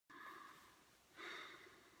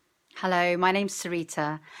Hello, my name's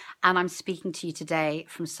Sarita, and I'm speaking to you today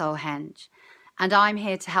from Soulhenge. And I'm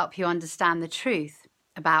here to help you understand the truth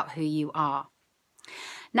about who you are.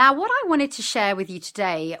 Now, what I wanted to share with you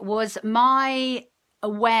today was my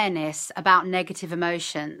awareness about negative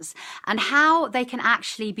emotions and how they can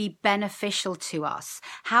actually be beneficial to us,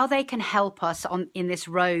 how they can help us in this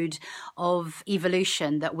road of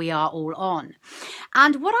evolution that we are all on.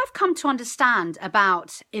 And what I've come to understand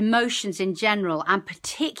about emotions in general, and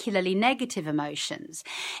particularly negative emotions,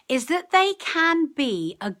 is that they can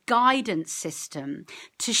be a guidance system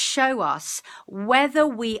to show us whether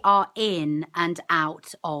we are in and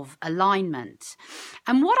out of alignment.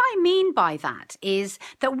 And what I mean by that is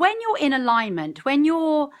that when you're in alignment, when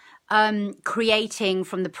you're creating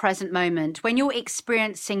from the present moment, when you're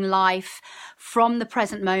experiencing life from the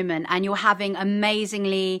present moment and you're having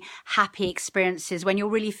amazingly happy experiences, when you're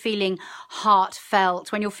really feeling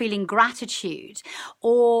heartfelt, when you're feeling gratitude,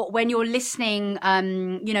 or when you're listening,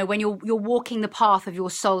 when you're walking the path of your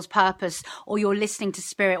soul's purpose, or you're listening to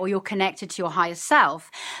spirit, or you're connected to your higher self,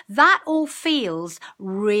 that all feels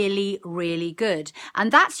really, really good.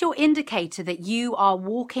 And that's your indicator that you are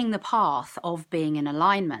walking the path of being in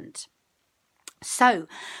alignment. So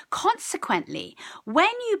consequently, when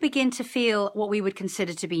you begin to feel what we would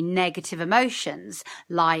consider to be negative emotions,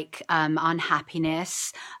 like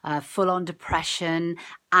unhappiness, full-on depression,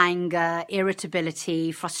 anger,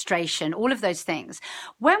 irritability, frustration, all of those things,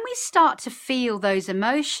 when we start to feel those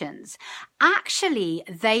emotions, actually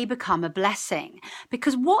they become a blessing,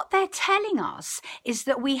 because what they're telling us is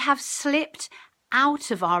that we have slipped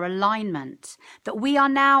out of our alignment, that we are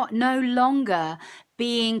now no longer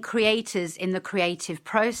being creators in the creative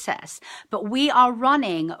process, but we are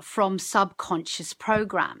running from subconscious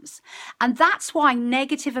programs. And that's why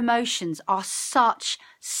negative emotions are such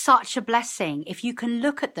a blessing if you can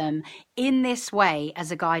look at them in this way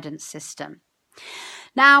as a guidance system.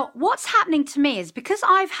 Now, what's happening to me is, because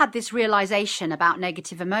I've had this realization about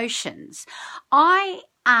negative emotions, I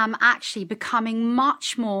am actually becoming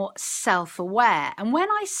much more self-aware. And when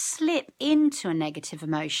I slip into a negative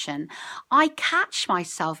emotion, I catch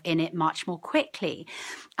myself in it much more quickly.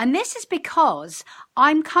 And this is because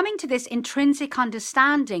I'm coming to this intrinsic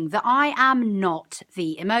understanding that I am not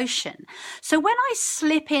the emotion. So when I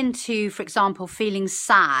slip into, for example, feeling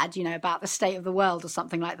sad, about the state of the world or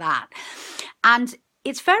something like that, and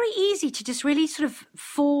it's very easy to just really sort of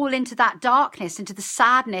fall into that darkness, into the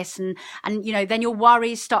sadness, and then your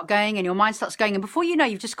worries start going and your mind starts going. And before you know,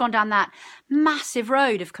 you've just gone down that massive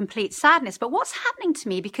road of complete sadness. But what's happening to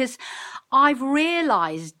me, because I've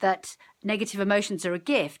realized that negative emotions are a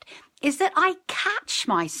gift, is that I catch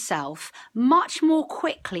myself much more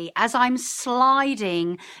quickly as I'm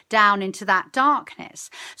sliding down into that darkness.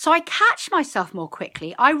 So I catch myself more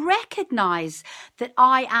quickly. I recognize that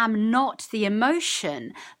I am not the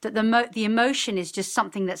emotion, that the emotion is just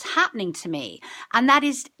something that's happening to me. And that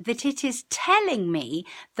it is telling me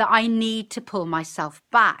that I need to pull myself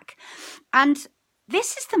back. And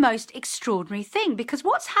this is the most extraordinary thing, because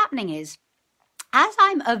what's happening is, as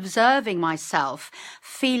I'm observing myself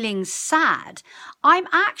feeling sad, I'm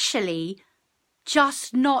actually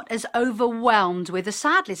just not as overwhelmed with the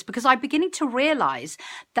sadness, because I'm beginning to realize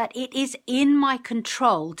that it is in my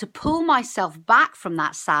control to pull myself back from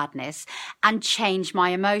that sadness and change my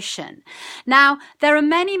emotion. Now, there are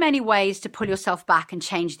many, many ways to pull yourself back and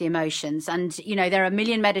change the emotions. And, there are a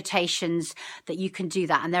million meditations that you can do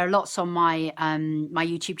that. And there are lots on my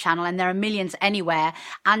YouTube channel, and there are millions anywhere.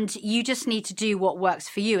 And you just need to do what works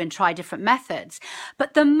for you and try different methods.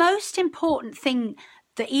 But the most important thing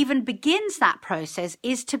that even begins that process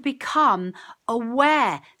is to become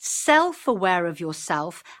aware, self-aware of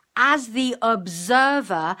yourself as the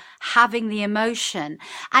observer having the emotion.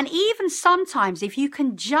 And even sometimes, if you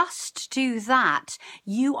can just do that,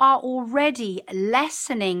 you are already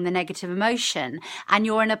lessening the negative emotion, and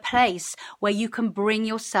you're in a place where you can bring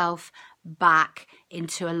yourself back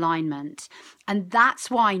into alignment. And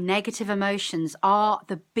that's why negative emotions are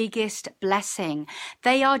the biggest blessing.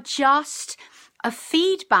 They are just a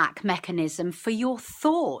feedback mechanism for your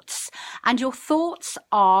thoughts, and your thoughts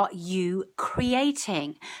are you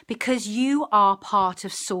creating, because you are part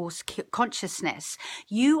of source consciousness.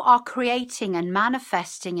 You are creating and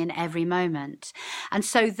manifesting in every moment. And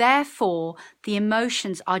so therefore the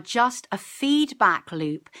emotions are just a feedback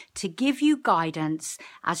loop to give you guidance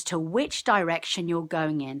as to which direction you're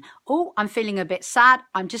going in. Oh, I'm feeling a bit sad,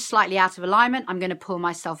 I'm just slightly out of alignment, I'm going to pull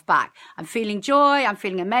myself back. I'm feeling joy, I'm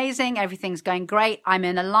feeling amazing, everything's going great, I'm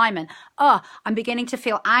in alignment. Oh, I'm beginning to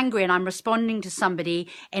feel angry and I'm responding to somebody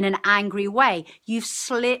in an angry way. You've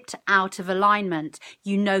slipped out of alignment.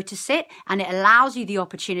 You notice it and it allows you the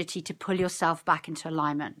opportunity to pull yourself back into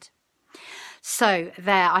alignment. So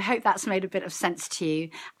there, I hope that's made a bit of sense to you.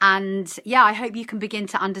 And yeah, I hope you can begin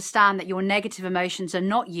to understand that your negative emotions are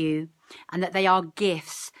not you and that they are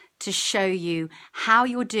gifts to show you how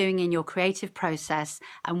you're doing in your creative process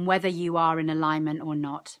and whether you are in alignment or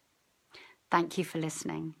not. Thank you for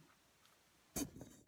listening.